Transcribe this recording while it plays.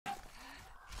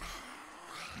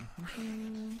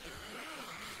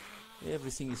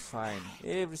Everything is fine.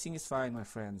 Everything is fine, my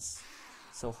friends.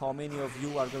 So how many of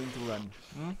you are going to run?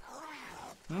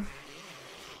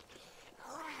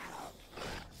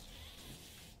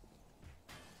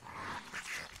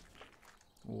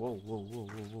 Whoa, whoa, whoa, whoa,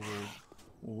 whoa, whoa.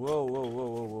 Whoa, whoa, whoa,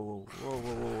 whoa, whoa, whoa,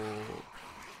 whoa, whoa.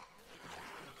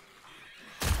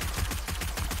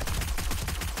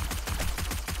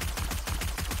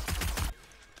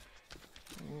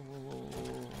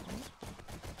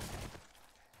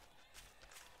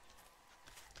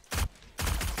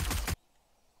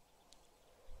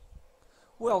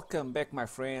 Welcome back, my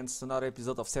friends, to another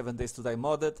episode of 7 Days to Die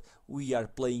Modded. We are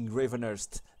playing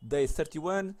Ravenhearst, day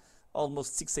 31,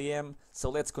 almost 6 AM,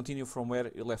 so let's continue from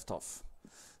where you left off.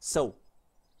 So,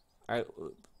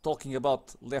 talking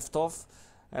about left off,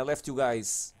 I left you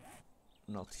guys,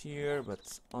 not here,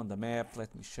 but on the map.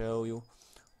 Let me show you.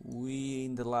 We,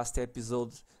 in the last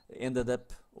episode, ended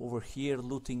up over here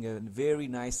looting a very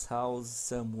nice house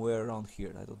somewhere around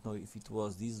here. I don't know if it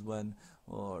was this one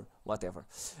or whatever.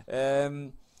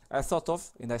 I thought of,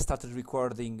 and I started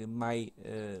recording my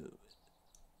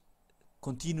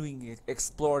continuing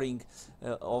exploring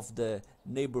of the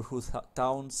neighborhood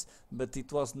towns, but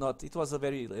it was not. It was a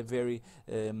very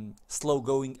slow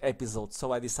going episode,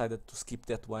 so I decided to skip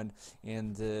that one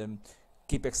and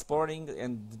keep exploring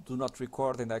and do not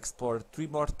record. And I explored 3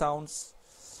 more towns.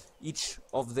 Each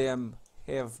of them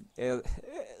have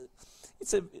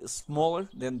it's smaller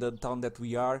than the town that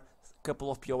we are.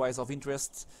 Couple of POIs of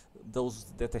interest, those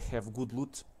that have good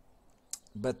loot,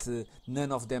 but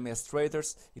none of them as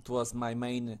traders. It was my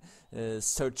main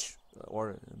search,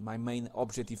 or my main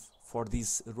objective for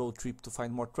this road trip, to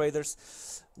find more traders.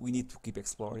 We need to keep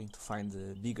exploring to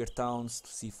find bigger towns,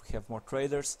 to see if we have more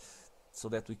traders, so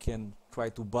that we can try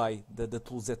to buy the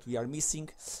tools that we are missing.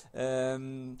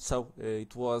 So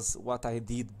it was what I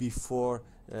did before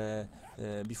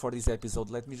this episode.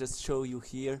 Let me just show you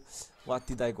here. What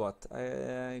did I got?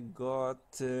 I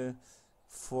got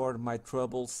for my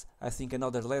troubles, I think,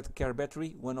 another lead car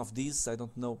battery, one of these. I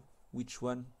don't know which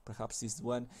one, perhaps this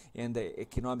one, and the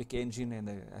economic engine, and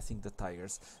I think the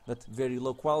tires, but very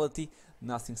low quality,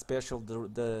 nothing special.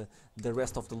 The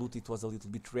rest of the loot, it was a little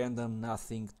bit random,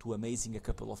 nothing too amazing. A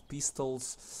couple of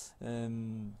pistols,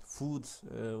 food,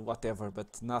 whatever,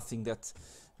 but nothing that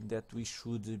we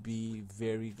should be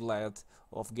very glad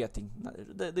of getting.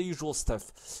 The usual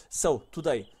stuff. So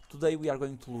today we are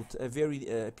going to loot a very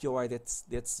POI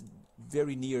that's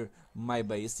very near my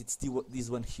base. It's this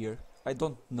one here. I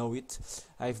don't know it.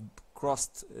 I've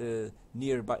crossed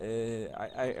nearby.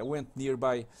 I went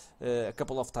nearby a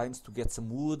couple of times to get some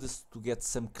wood, to get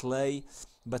some clay,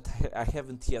 but I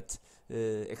haven't yet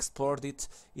explored it.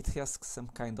 It has some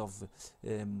kind of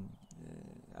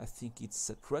I think it's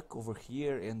a truck over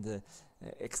here and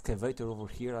excavator over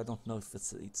here. I don't know if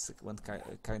it's one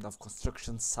kind of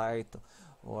construction site,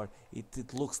 or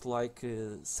it looks like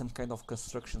some kind of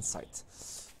construction site.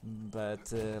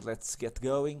 But let's get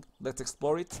going. Let's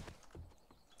explore it.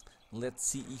 Let's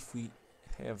see if we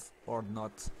have or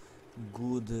not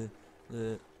good.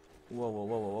 Whoa, whoa, whoa,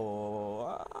 whoa, whoa,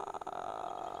 whoa.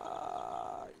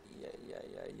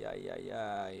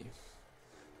 Yeah.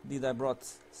 Did I brought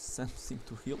something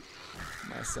to heal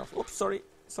myself? Oops, sorry,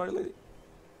 lady.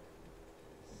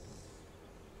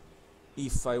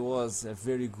 If I was a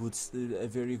very good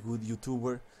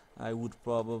YouTuber, I would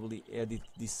probably edit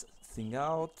this thing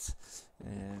out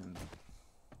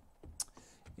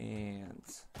and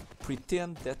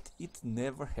pretend that it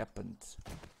never happened.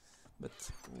 But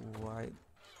why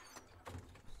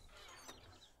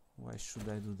should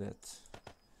I do that?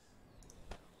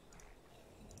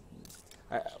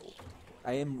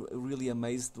 I am really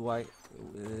amazed why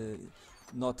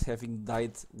not having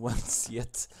died once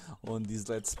yet on this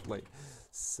Let's Play.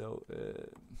 So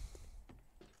it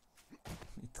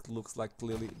looks like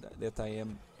clearly that I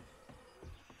am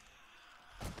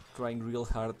trying real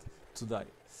hard to die.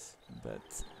 But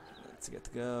let's get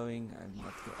going.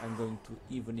 I'm going to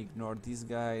even ignore these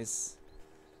guys.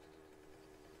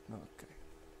 Okay.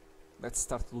 Let's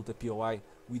start to loot the POI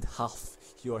with half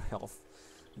your health.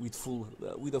 With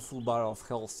a full bar of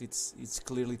health, it's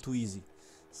clearly too easy.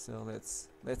 So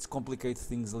let's complicate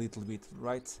things a little bit,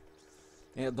 right?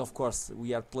 And of course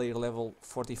we are player level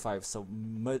 45, so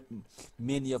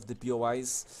many of the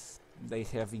POIs, they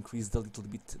have increased a little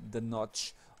bit the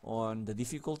notch on the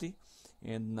difficulty,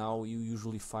 and now you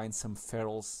usually find some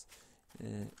ferals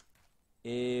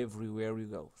everywhere you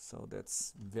go. So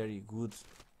that's very good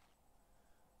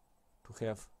to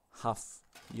have half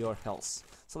your health.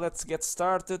 So let's get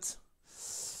started.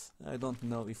 I don't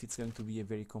know if it's going to be a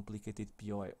very complicated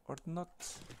POI or not.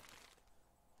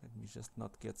 Let me just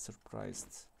not get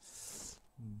surprised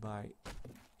by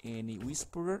any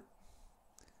whisperer.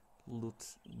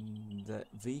 Loot the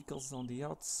vehicles on the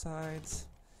outside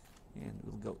and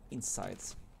we'll go inside.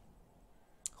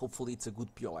 Hopefully it's a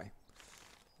good POI.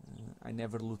 I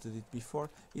never looted it before.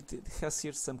 It has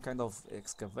here some kind of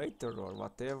excavator or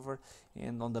whatever,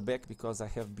 and on the back, because I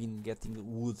have been getting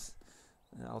wood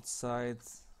outside,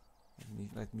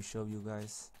 let me show you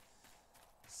guys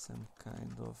some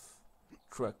kind of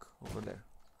truck over there.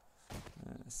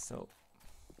 So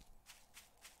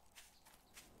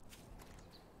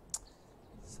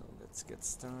let's get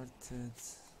started.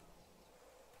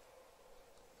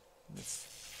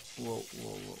 Whoa,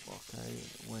 okay,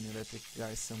 one electric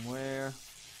guy somewhere.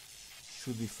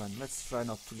 Should be fun. Let's try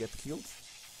not to get killed.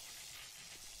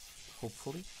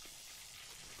 Hopefully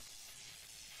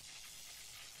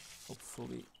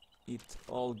it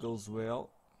all goes well.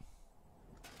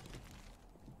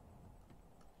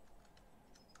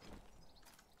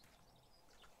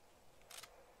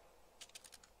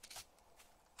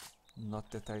 Not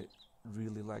that I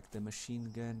really like the machine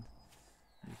gun,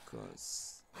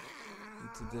 because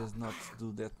it does not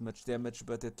do that much damage,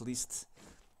 but at least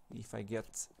if I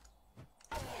get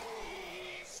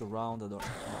surrounded or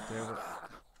whatever.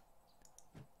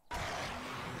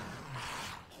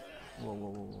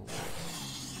 Whoa.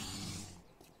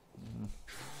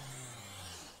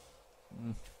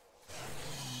 I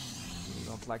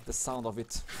don't like the sound of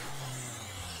it.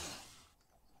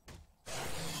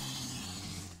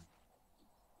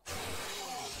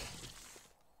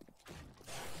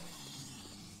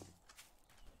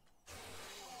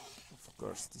 Of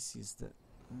course, this is the...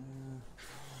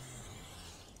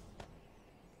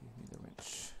 give me the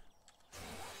wrench.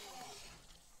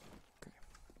 Okay,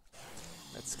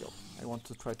 let's go. I want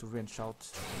to try to wrench out.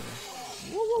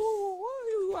 Whoa,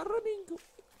 you are running!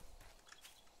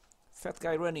 Fat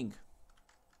guy running.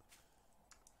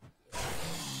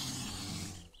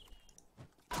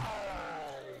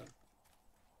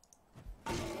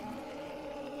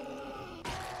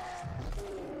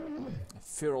 A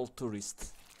feral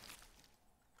tourist.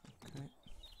 Okay.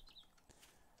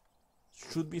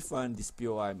 Should be fun, this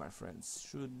POI, my friends.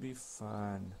 Should be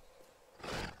fun.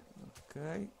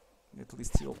 Okay. At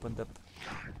least he opened up.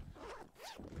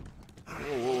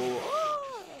 Whoa.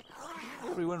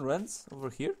 Everyone runs over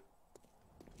here.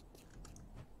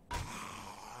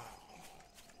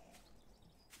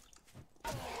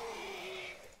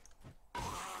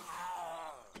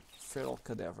 Feral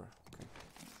cadaver. Okay.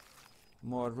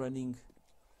 More running.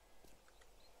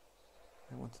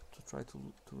 I wanted to try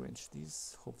to wrench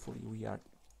these. Hopefully we are...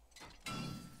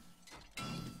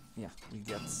 yeah, we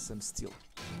get some steel.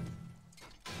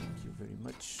 Thank you very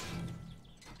much.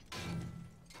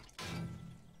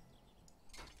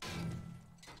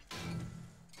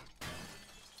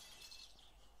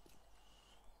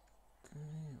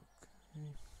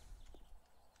 Okay.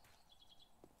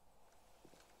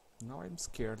 Now I'm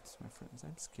scared, my friends.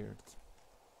 I'm scared.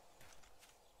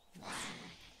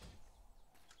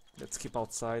 Let's keep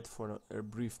outside for a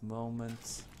brief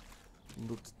moment.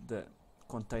 Loot the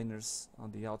containers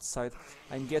on the outside.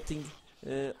 I'm getting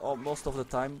most of the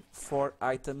time 4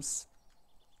 items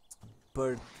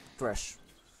per trash,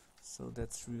 so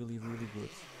that's really good.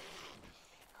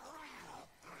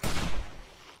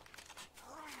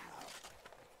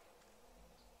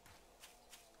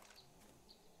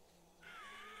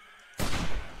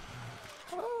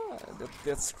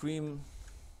 That scream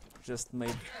just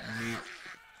made me...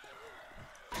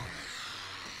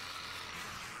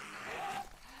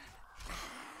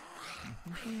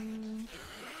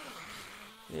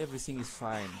 Everything is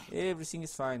fine. Everything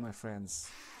is fine, my friends.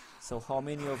 So how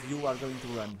many of you are going to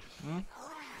run?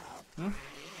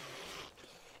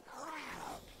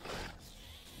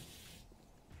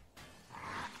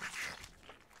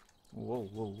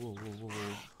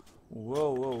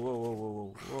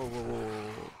 Whoa.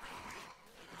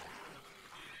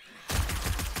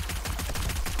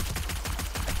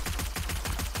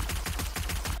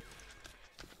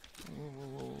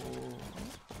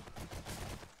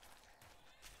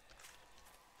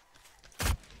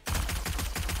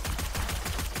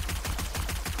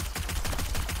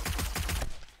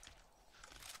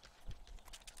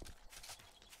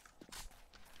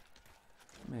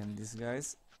 Man, these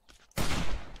guys are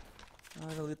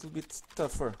a little bit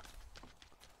tougher.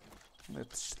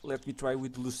 Let me try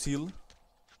with Lucille.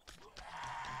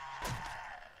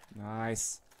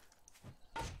 Nice.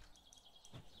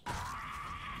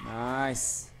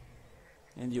 Nice.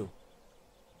 And you.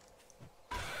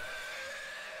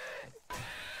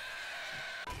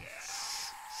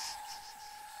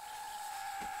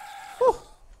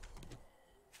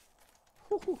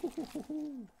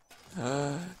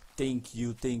 Thank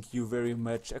you very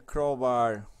much. A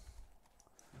crowbar.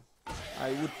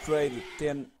 I would trade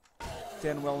 10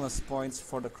 wellness points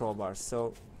for the crowbar,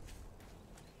 so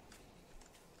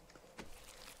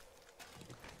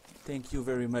thank you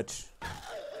very much.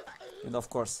 And of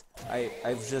course,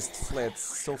 I've just fled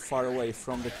so far away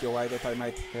from the POI that I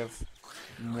might have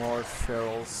more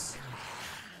ferals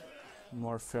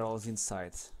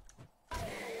inside.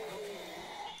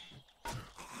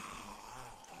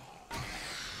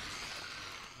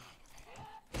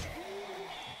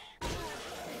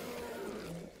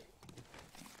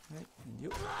 Right, and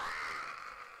you.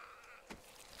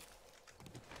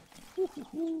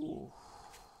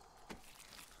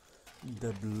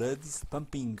 The blood is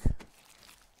pumping.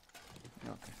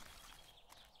 Okay.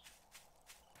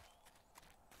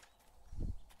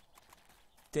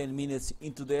 10 minutes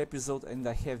into the episode and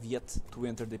I have yet to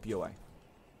enter the POI.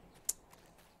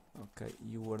 Okay,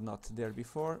 you were not there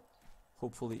before.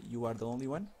 Hopefully you are the only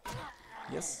one.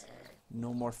 Yes?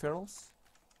 No more ferals?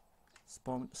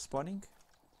 Spawning?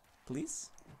 Please?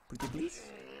 Pretty please?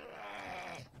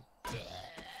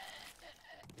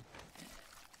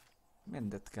 Man,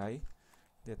 that guy.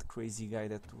 That crazy guy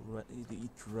that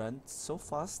it runs so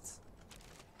fast.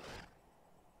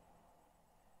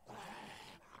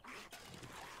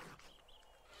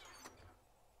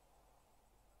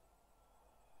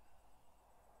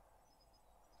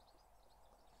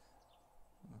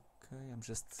 Okay, I'm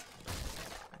just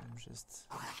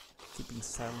keeping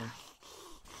silent.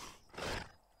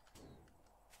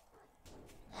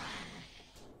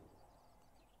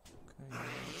 Okay,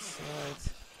 outside.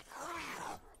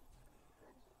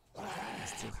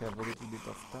 Still have a little bit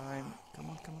of time. Come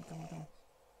on. Okay,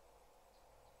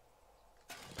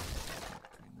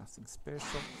 nothing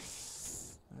special.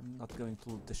 I'm not going to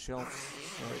loot the shelves.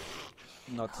 Sorry.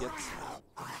 Not yet.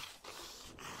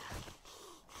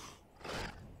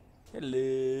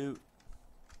 Hello.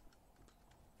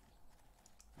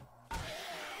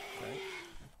 Okay.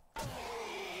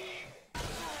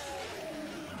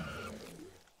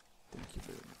 Thank you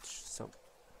very much. So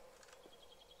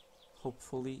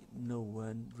hopefully no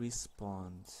one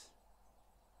respawns.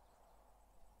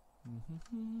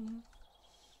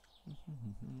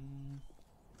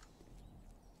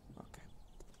 Okay.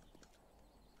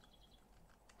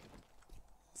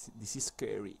 This is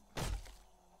scary.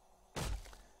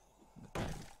 But I'm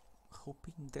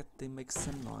hoping that they make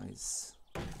some noise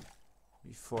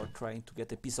before trying to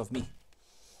get a piece of me.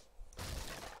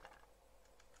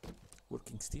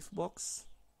 Working stiff box.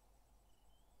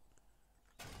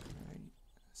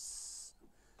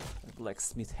 A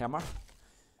blacksmith hammer.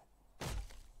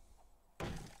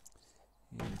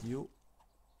 And you.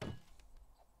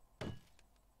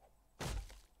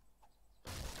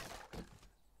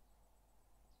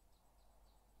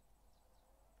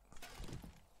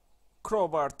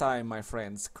 Crowbar time, my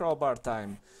friends. Crowbar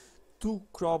time. 2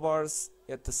 crowbars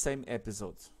at the same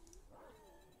episode.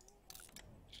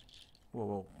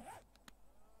 Whoa.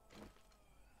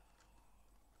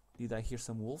 Did I hear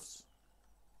some wolves?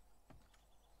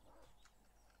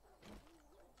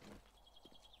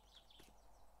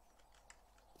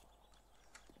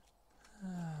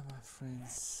 My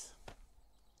friends,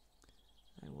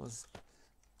 I was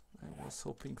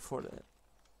hoping for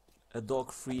a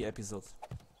dog-free episode.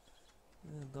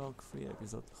 A dog-free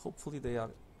episode. Hopefully they are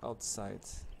outside.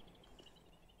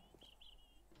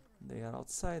 They are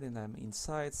outside and I'm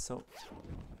inside, so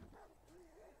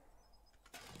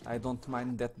I don't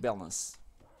mind that balance.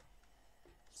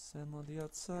 Some on the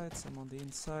outside, some on the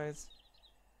inside.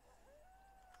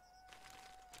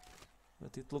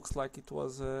 But it looks like it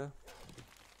was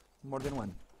more than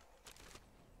one.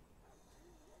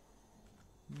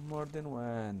 More than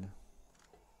one.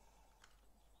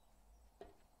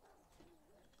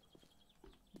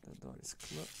 The door is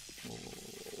closed.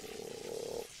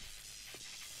 Whoa.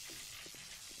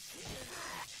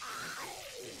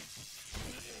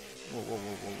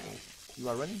 You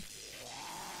are running?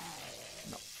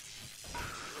 No.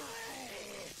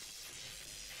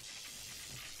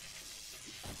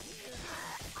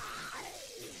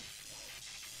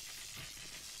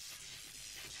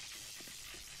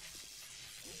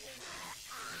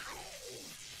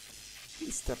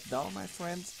 Please step down, my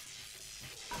friend.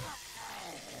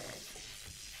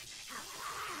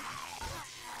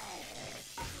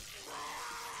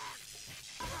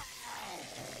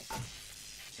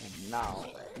 Now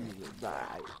you will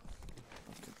die.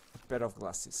 Okay, a pair of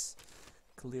glasses.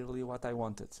 Clearly what I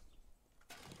wanted.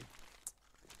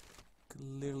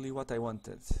 Clearly what I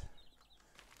wanted.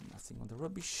 Nothing on the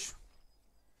rubbish.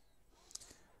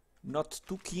 Not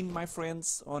too keen, my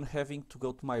friends, on having to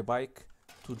go to my bike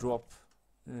to drop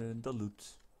the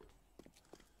loot,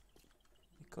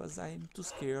 because I'm too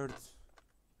scared.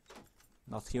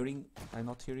 I'm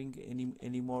not hearing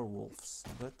any more wolves,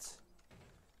 but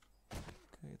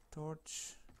okay,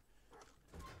 torch.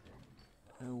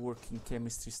 A working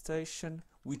chemistry station,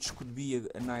 which could be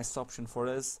a nice option for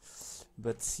us,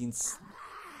 but since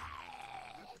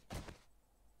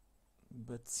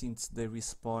they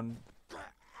respawn,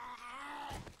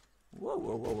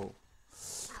 whoa.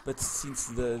 But since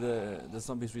the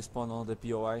zombies respawn on the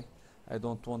POI, I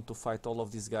don't want to fight all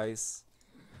of these guys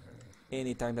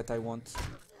anytime that I want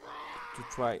to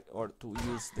try or to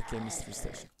use the chemistry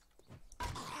station.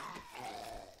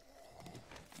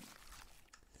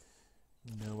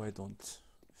 No, I don't.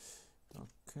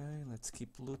 Okay, let's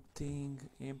keep looting.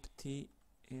 Empty.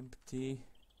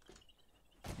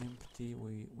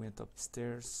 We went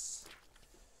upstairs.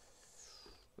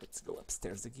 Let's go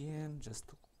upstairs again, just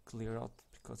to clear out,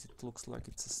 because it looks like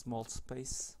it's a small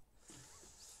space.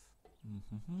 And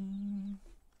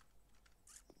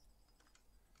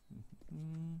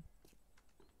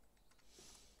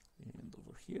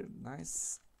over here,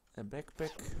 nice, a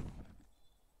backpack.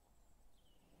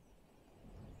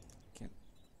 Can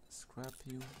scrap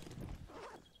you.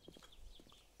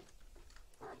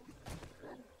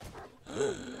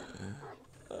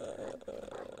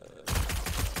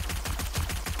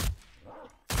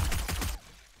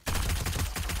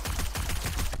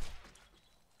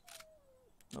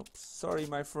 Oops, sorry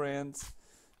my friend,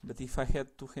 but if I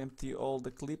had to empty all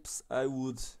the clips, I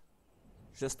would.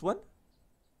 Just one?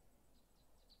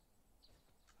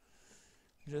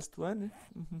 Just one?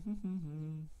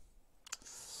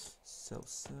 So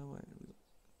I will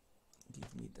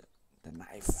give me the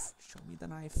knife. Show me the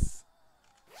knife.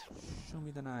 Show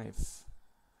me the knife.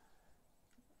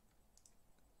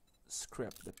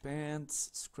 Scrap the pants,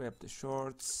 scrap the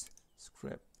shorts,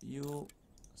 scrap you,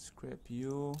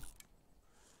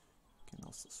 can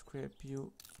also scrap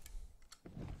you.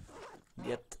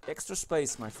 Get extra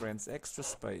space, my friends, extra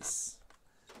space.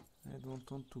 I don't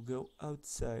want to go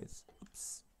outside.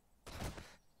 Oops.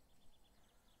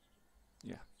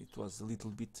 Yeah, it was a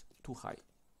little bit too high.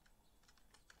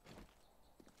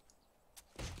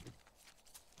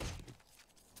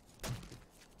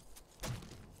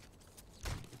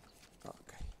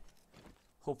 Okay.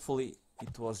 Hopefully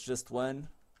it was just one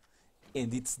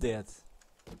and it's dead.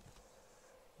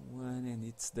 One and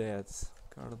it's dead.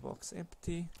 Card box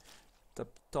empty.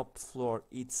 Top floor,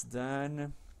 it's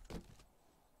done.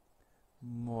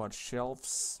 More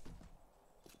shelves,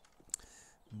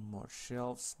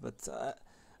 but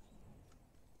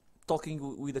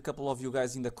talking with a couple of you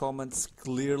guys in the comments,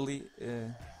 clearly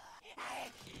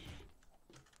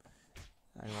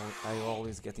I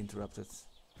always get interrupted.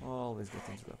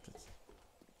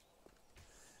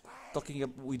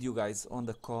 Talking with you guys on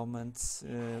the comments,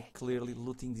 clearly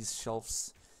looting these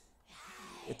shelves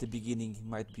at the beginning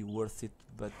might be worth it,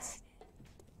 but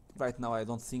right now I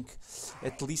don't think,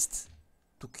 at least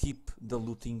to keep the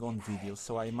looting on video.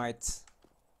 So I might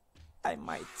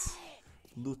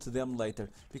loot them later,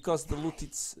 because the loot,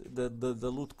 it's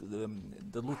the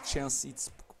loot chance,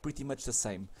 it's pretty much the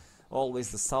same.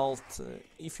 Always the salt.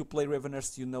 If you play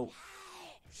Ravenhearts, you know.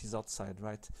 She's outside,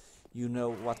 right? You know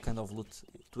what kind of loot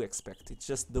to expect. It's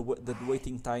just the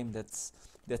waiting time that's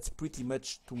pretty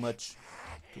much too much.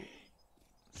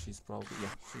 She's probably,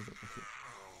 yeah, she's over here.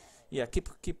 Yeah, keep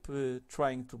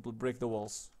trying to break the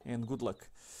walls, and good luck.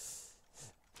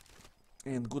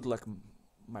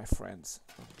 My friends.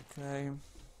 Okay.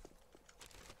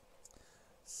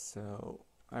 So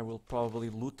I will probably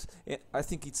loot. I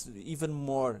think it's even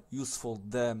more useful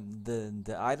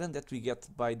the iron that we get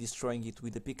by destroying it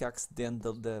with the pickaxe than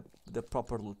the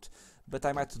proper loot. But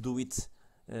I might do it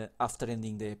after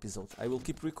ending the episode. I will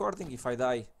keep recording. If I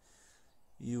die,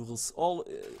 you will all.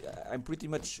 I'm pretty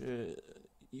much.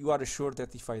 You are assured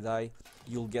that if I die,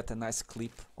 you'll get a nice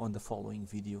clip on the following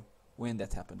video when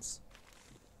that happens.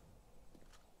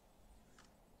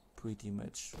 Pretty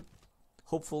much.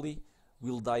 Hopefully,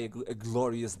 we'll die a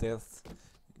glorious death,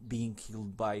 being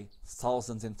killed by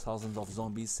thousands and thousands of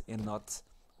zombies and not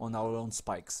on our own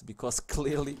spikes. Because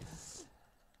clearly,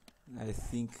 I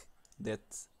think that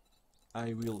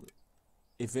I will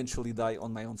eventually die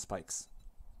on my own spikes.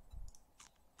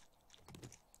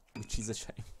 Which is a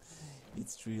shame.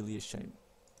 It's really a shame.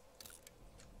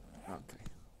 Okay.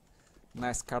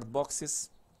 Nice card boxes.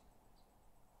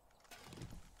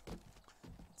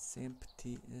 It's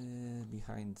empty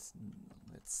behind.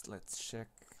 Let's check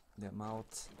them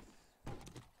out.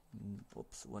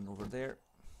 Oops, one over there.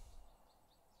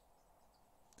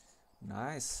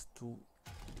 Nice, two,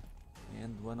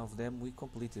 and one of them we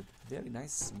completed. Very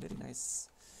nice, very nice.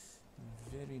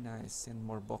 Very nice. And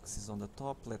more boxes on the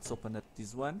top. Let's open up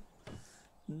this one.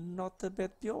 Not a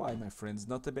bad POI, my friends.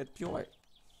 Not a bad POI.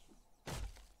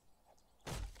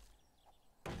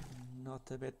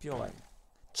 Not a bad POI.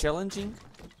 Challenging.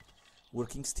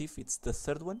 Working stiff. It's the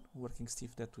third one. Working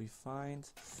stiff that we find.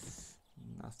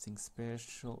 Nothing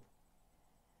special.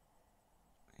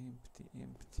 Empty,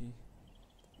 empty.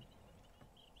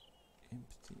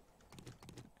 Empty.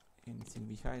 Anything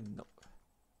behind? No.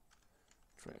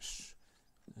 Trash.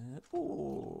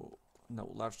 Oh no,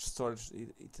 large storage.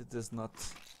 It does not.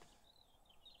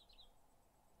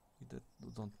 We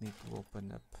don't need to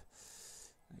open up.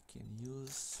 I can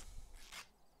use.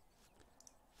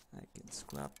 I can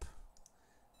scrap.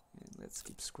 And let's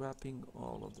keep scrapping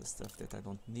all of the stuff that I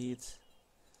don't need.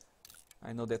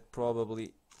 I know that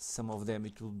probably some of them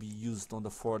it will be used on the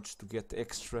forge to get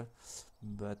extra,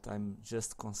 but I'm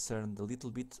just concerned a little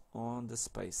bit on the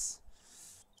space.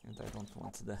 And I don't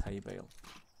want the hay bale.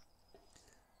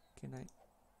 Can I?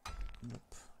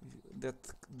 Nope. That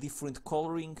different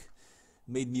coloring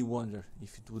made me wonder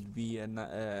if it would be an.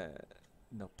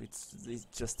 Nope. It's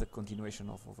just a continuation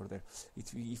of over there.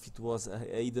 If it was a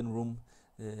hidden room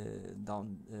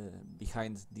down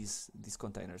behind these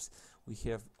containers, we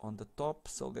have on the top.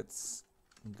 So let's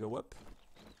go up.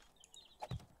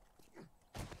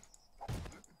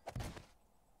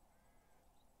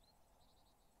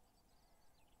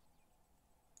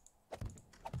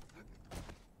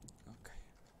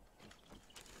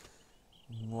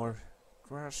 More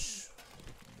trash,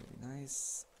 very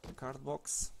nice. Card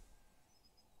box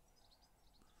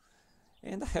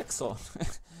and a hacksaw.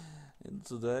 And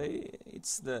today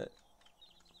it's the,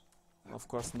 of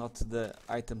course, not the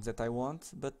items that I want,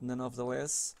 but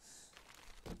nonetheless,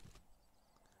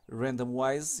 random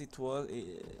wise, it was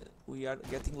we are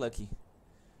getting lucky.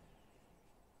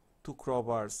 2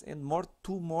 crowbars and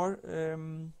two more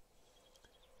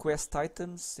quest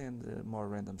items and more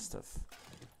random stuff.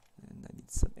 And I need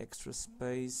some extra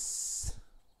space.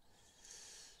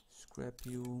 Scrap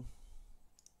you.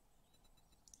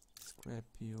 Scrap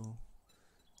you.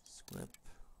 Scrap.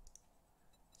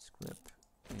 Scrap.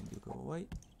 And you go away.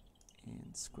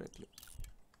 And scrap you.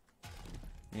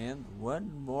 And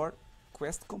one more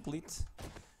quest complete.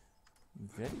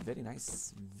 Very, very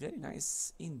nice. Very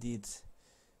nice indeed.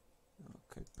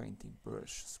 Okay, painting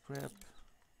brush. Scrap.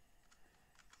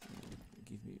 And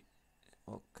give me.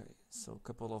 Okay, so a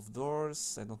couple of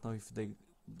doors. I don't know if they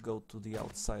go to the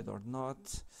outside or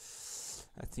not.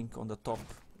 I think on the top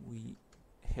we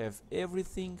have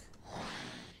everything.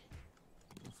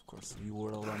 Of course, we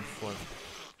were alone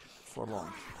for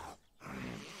long.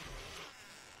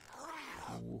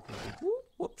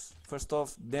 Whoops! First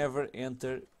off, never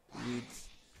enter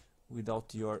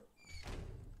without your.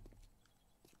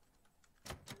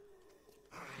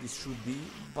 This should be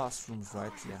bathrooms,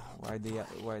 right? Yeah.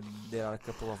 Why there are a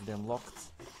couple of them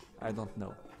locked? I don't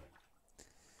know.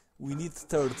 We need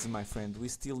thirds, my friend. We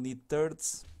still need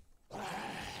thirds.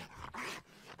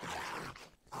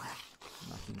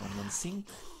 Nothing on one sink.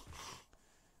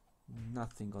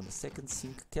 Nothing on the second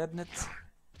sink cabinet.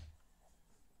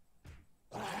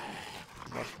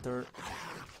 Water.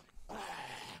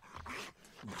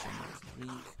 Rig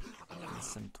and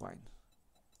some twine.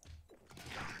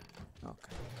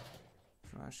 Okay.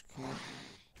 Trash can.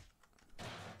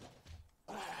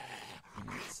 And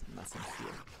nothing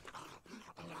here.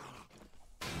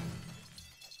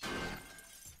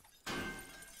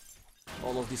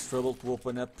 All of this trouble to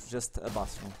open up just a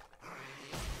bathroom.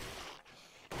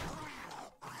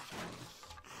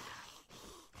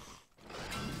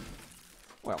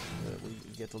 Well, we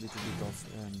get a little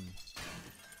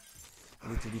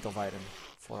bit of iron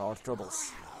for our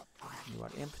troubles. You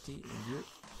are empty, and you.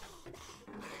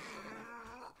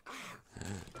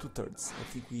 2/3. I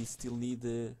think we still need.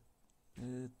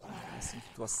 I think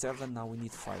it was 7. Now we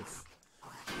need 5.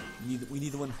 We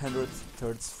need 100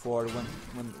 thirds for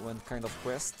one kind of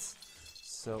quest.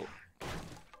 So,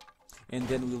 and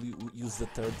then we'll use the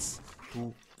thirds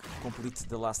to complete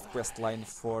the last quest line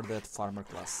for that farmer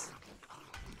class.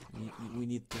 We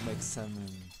need to make some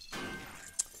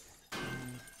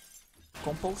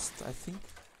compost, I think.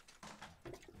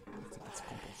 It's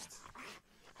compost.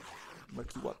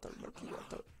 Murky water.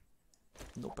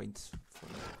 No paint for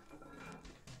me.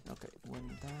 Okay,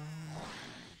 one down.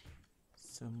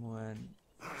 Someone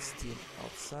still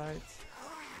outside.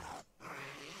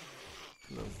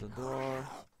 Close the door.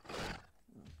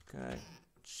 Okay,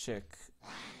 check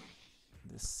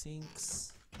the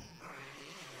sinks.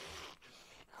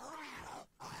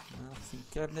 Nothing.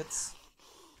 Cabinets.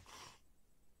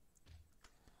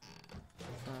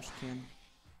 Trash can.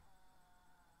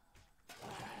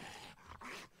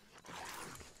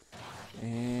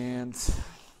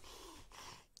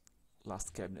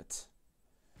 last cabinet.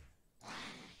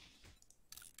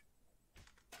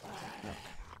 Okay.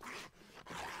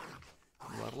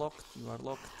 You are locked, you are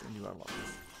locked, and you are locked.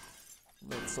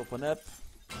 Let's open up.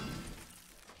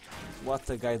 What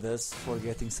a guy does for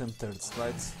getting some thirds,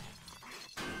 right?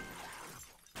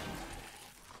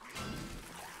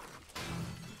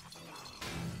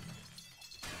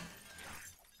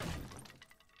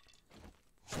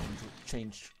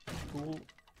 Change tool.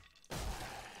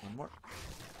 One more.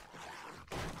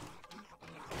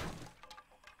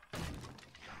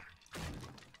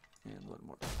 And one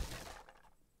more.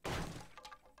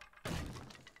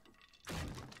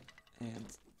 And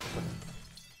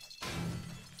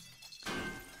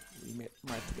we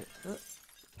might get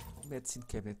medicine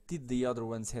cabinet. Did the other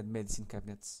ones had medicine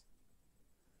cabinets?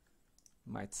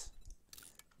 Might.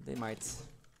 They might.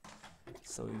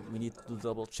 So we need to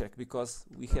double check, because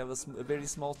we have a very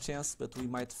small chance, but we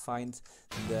might find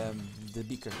the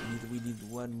beaker. We need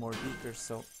one more beaker,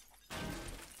 so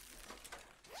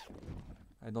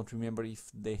I don't remember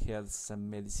if they had some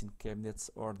medicine cabinets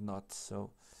or not.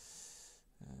 So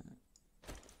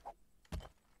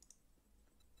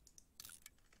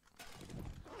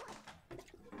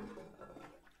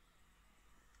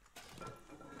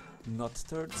not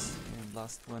thirds, and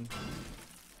last one.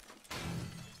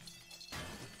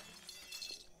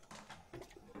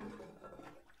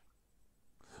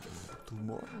 Two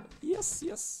more. Yes,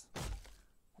 yes.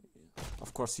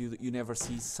 Of course, you never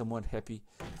see someone happy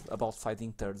about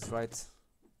fighting thirds, right?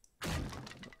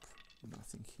 Nope.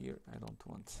 Nothing here. I don't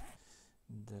want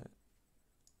the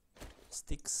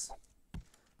sticks.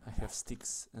 I have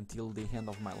sticks until the end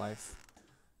of my life,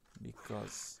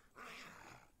 because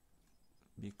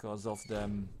of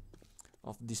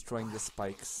destroying the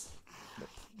spikes. Nope.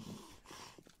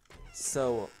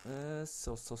 So,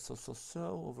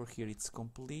 over here it's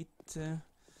complete.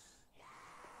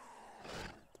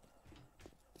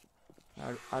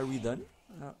 Are we done?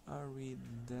 Are we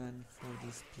done for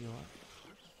this PR?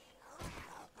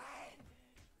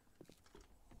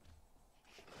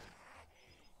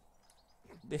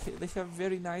 They have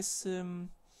very nice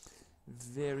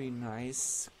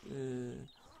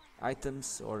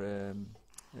items or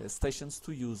stations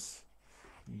to use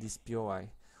this POI.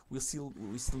 We still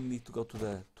need to go to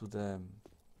the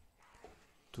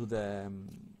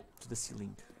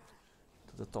ceiling,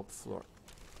 to the top floor.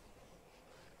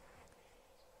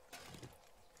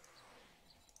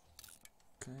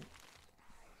 Okay.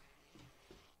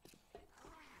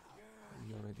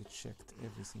 We already checked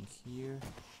everything here.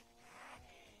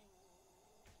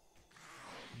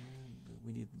 And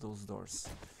we need those doors.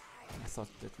 I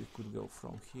thought that we could go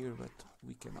from here, but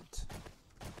we cannot.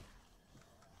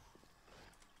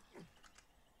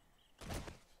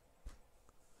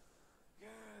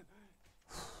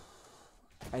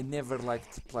 I never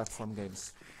liked platform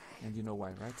games, and you know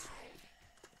why, right?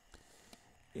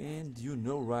 And you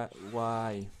know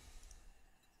why.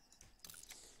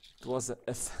 It was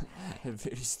a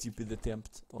very stupid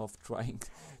attempt of trying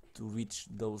to reach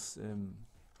those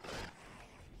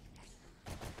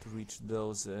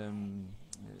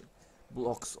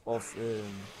blocks of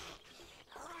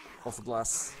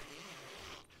glass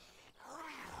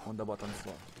on the bottom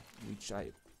floor, which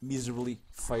I miserably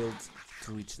failed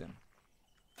to reach them.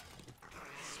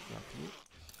 Scrap you.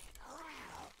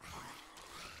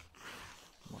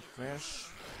 More trash.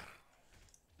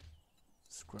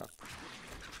 Scrap.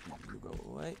 You go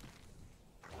away.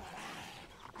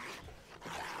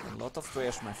 A lot of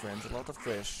trash, my friends, a lot of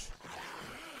trash.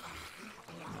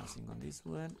 Nothing on this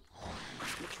one.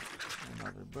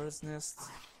 Another bird's nest.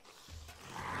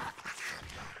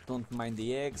 Don't mind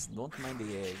the eggs, don't mind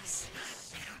the eggs.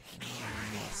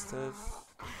 More stuff.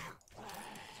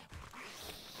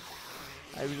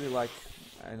 I really like,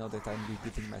 I know that I'm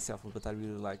repeating myself, but I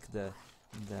really like the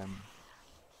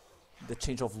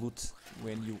change of loot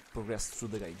when you progress through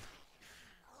the game.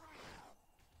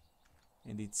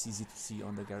 And it's easy to see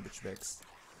on the garbage bags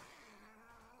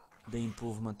the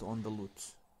improvement on the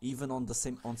loot, even on the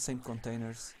same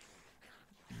containers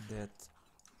that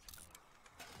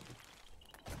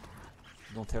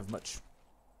don't have much.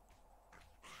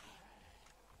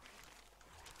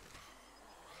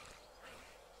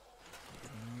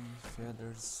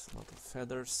 Feathers, a lot of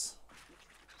feathers.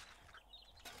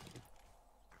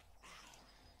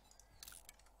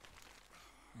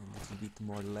 A little bit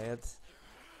more lead.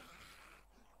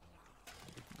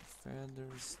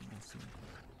 Feathers, nothing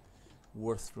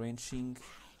worth wrenching.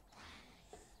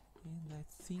 And I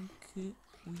think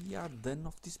we are done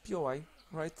of this POI,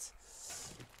 right?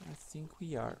 I think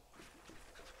we are.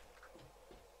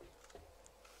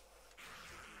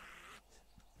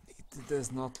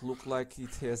 does not look like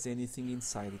it has anything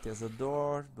inside. It has a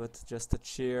door, but just a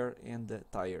chair and a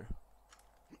tire.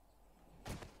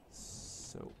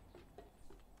 So,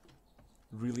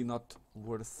 really not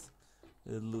worth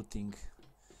looting.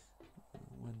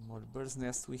 One more bird's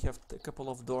nest. We have a couple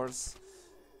of doors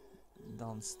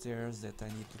downstairs that I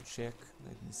need to check.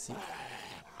 Let me see.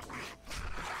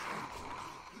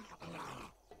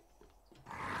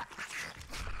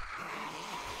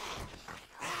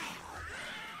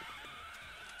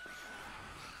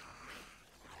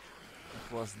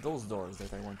 It was those doors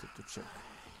that I wanted to check.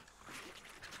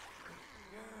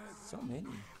 So many.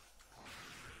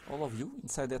 All of you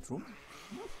inside that room?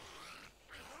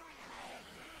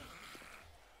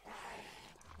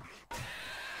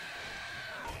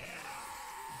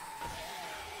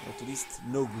 At least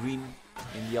no green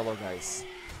and yellow guys.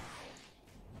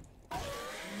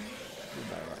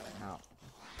 Goodbye right now.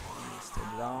 Stay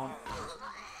down.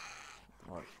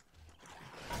 Or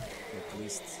at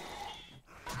least.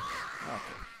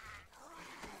 Okay.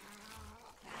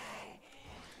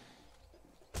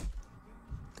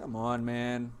 Come on,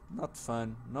 man. Not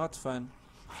fun. Not fun.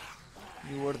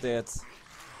 You were dead.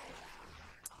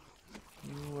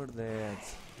 You were dead.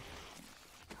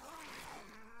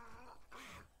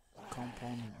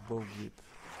 Compound bow grip.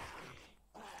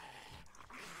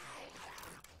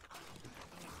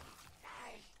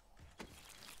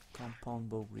 Compound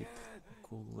bow grip.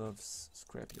 Cool gloves.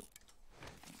 Scrap you.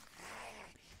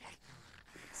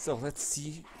 So let's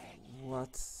see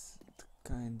what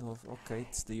kind of. Okay,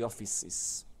 it's the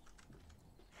offices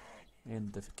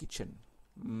and the kitchen.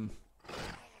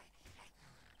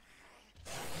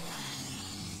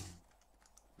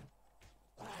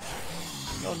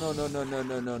 No, no, no, no, no,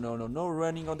 no, no, no, no, no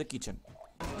running on the kitchen.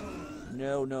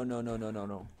 No, no, no, no, no, no,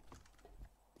 no.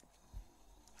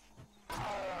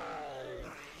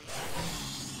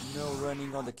 No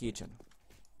running on the kitchen.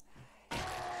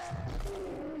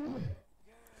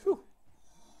 Phew.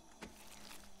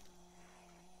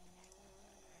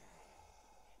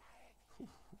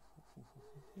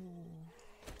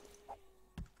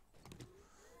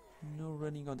 No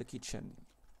running on the kitchen.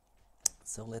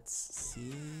 So let's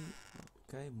see.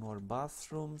 Okay, more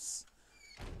bathrooms.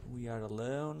 We are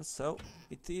alone, so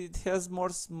it has more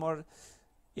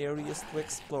areas to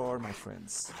explore, my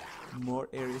friends. More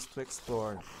areas to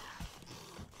explore.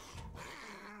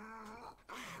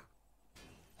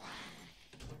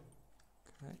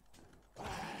 Okay.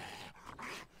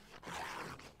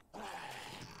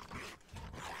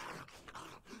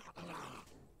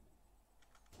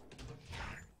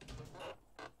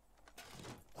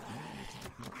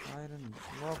 Iron,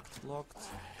 locked,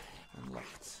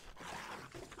 unlocked.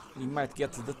 We might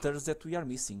get the thirds that we are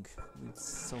missing with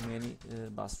so many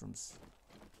bathrooms.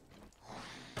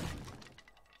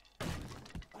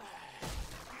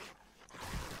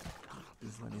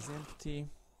 This one is empty.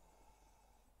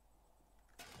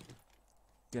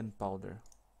 Gunpowder.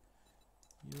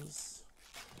 Use.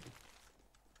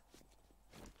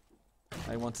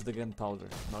 I want the gunpowder.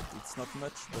 It's not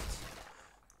much, but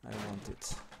I want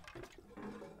it.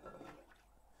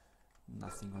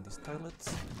 Nothing on this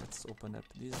toilet. Let's open up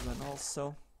this one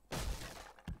also.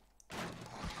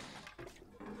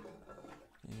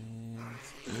 And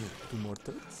 2 more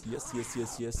turrets. Yes, yes,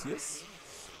 yes, yes, yes.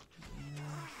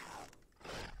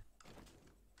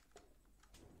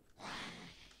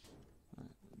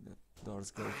 That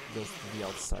doors goes to the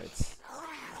outside.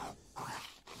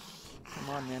 Come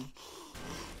on, man.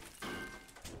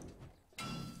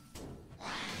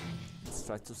 Let's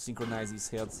try to synchronize his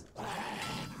head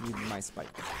with my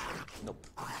spike. Nope.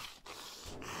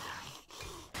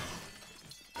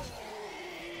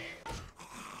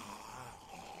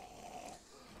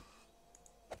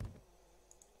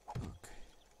 Okay.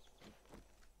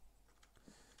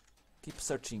 Keep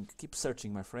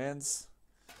searching, my friends.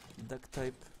 Duct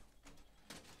tape.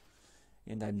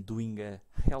 And I'm doing a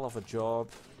hell of a job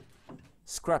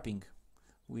scrapping,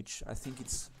 which I think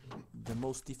it's the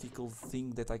most difficult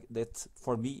thing that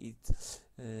for me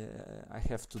I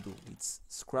have to do. It's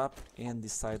scrap and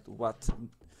decide what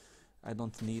I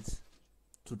don't need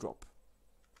to drop.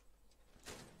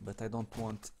 But I don't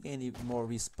want any more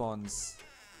respawns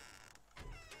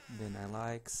than I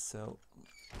like, so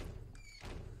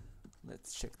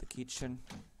let's check the kitchen.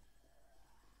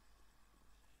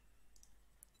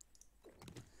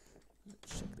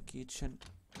 Let's check the kitchen.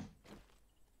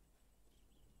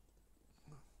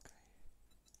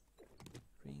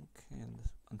 And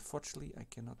unfortunately I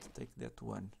cannot take that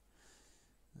one.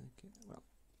 Okay, well,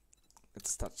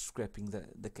 let's start scrapping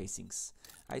the casings.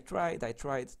 I tried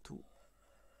to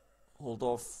hold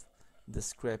off the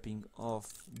scrapping of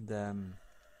the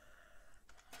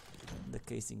the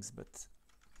casings, but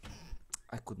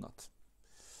I could not.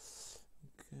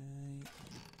 Okay,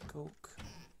 coke,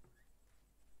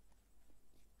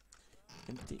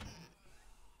 empty.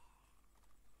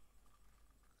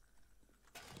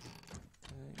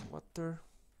 Okay, water.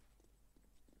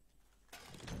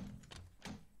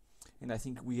 And I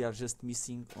think we are just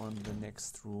missing on the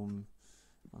next room,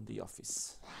 on the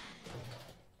office.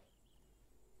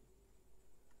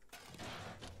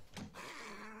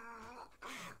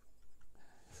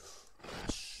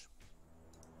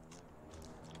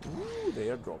 Ooh, the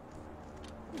airdrop.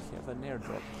 We have an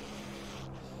airdrop.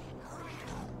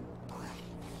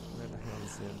 Where the hell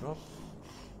is the airdrop?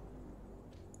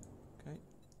 Okay.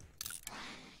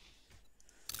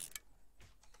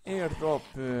 Airdrop.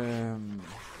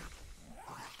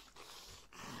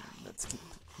 Let's keep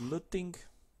looting.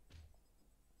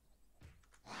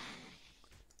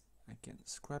 I can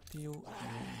scrap you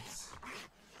and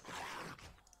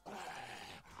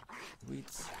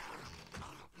wait.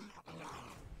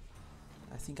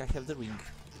 I think I have the ring.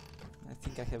 I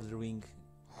think I have the ring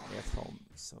at home,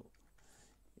 so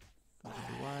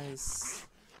otherwise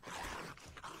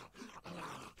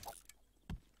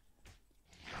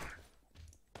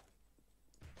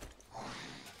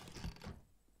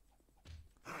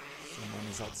someone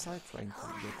is outside trying to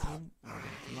get in. I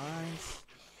don't mind.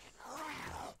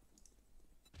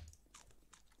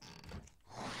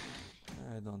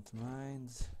 I don't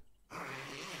mind.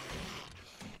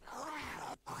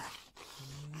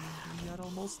 We are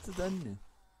almost done.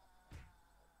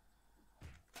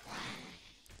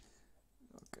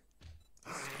 Okay.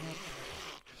 Scrap.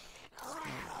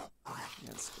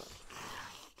 And scrap.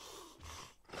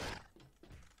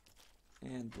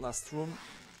 And last room.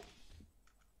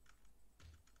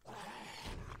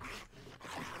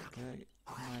 Okay.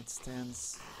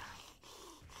 Nightstands.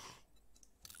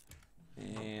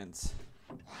 And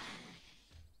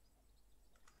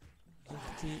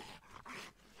empty.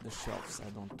 The shelves, I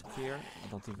don't care. I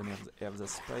don't even have the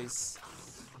space,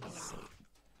 so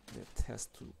that has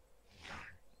to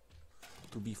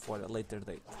be for a later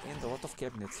date. And a lot of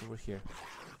cabinets over here.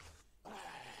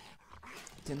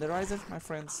 Tenderizer, my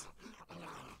friends.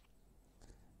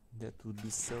 That would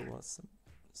be so awesome.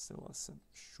 So awesome.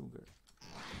 Sugar.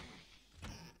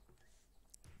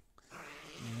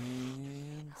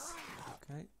 And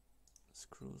okay,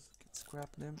 screws. Can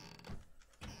scrap them.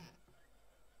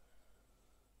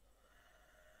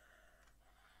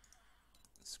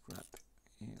 Scrap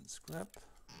and scrap.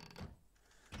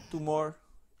 2 more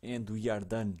and we are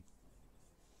done.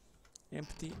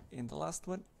 Empty. And the last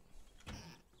one.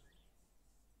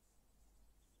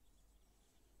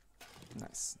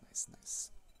 Nice, nice,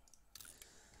 nice.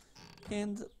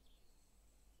 And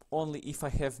only if I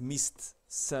have missed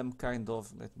some kind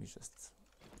of, let me just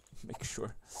make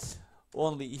sure.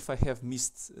 Only if I have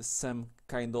missed some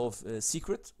kind of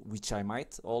secret, which I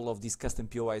might. All of these custom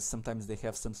POIs, sometimes they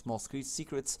have some small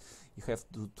secrets. You have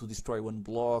to destroy one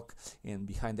block, and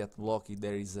behind that block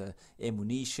there is a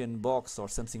ammunition box or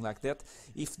something like that.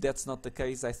 If that's not the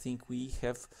case, I think we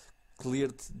have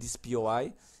cleared this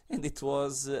POI, and it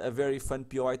was a very fun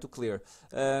POI to clear.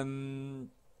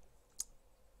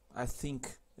 I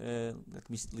think let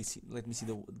me see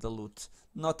the loot.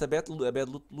 Not a bad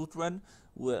loot run.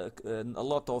 A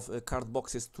lot of card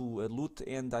boxes to loot,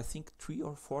 and I think 3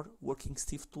 or 4 working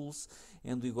stiff tools,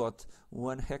 and we got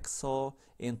 1 hacksaw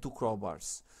and 2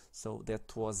 crowbars. So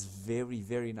that was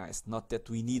very nice. Not that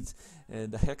we need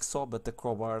the hacksaw, but the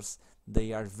crowbars,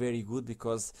 they are very good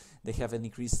because they have an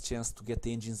increased chance to get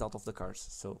the engines out of the cars.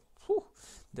 So whew,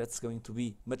 that's going to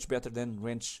be much better than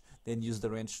use the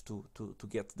wrench to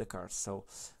get the cars. So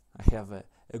I have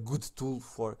a good tool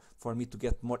for me to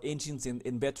get more engines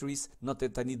and batteries. Not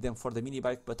that I need them for the mini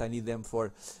bike, but I need them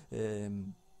for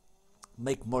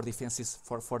make more defenses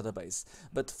for the base.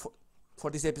 But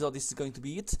for this episode, this is going to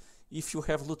be it. If you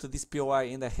have looted this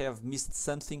POI and I have missed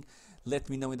something, let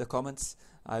me know in the comments.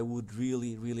 I would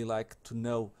really like to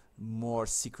know more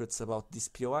secrets about this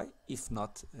POI. If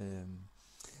not,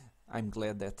 I'm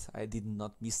glad that I did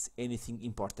not miss anything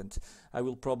important. I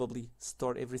will probably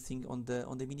store everything on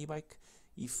the mini bike.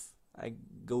 If I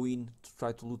go in to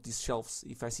try to loot these shelves,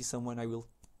 if I see someone, I will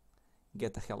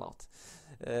get the hell out.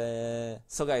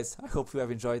 So guys, I hope you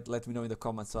have enjoyed. Let me know in the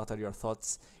comments what are your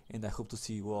thoughts, and I hope to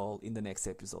see you all in the next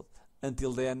episode.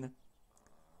 Until then,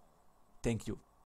 thank you.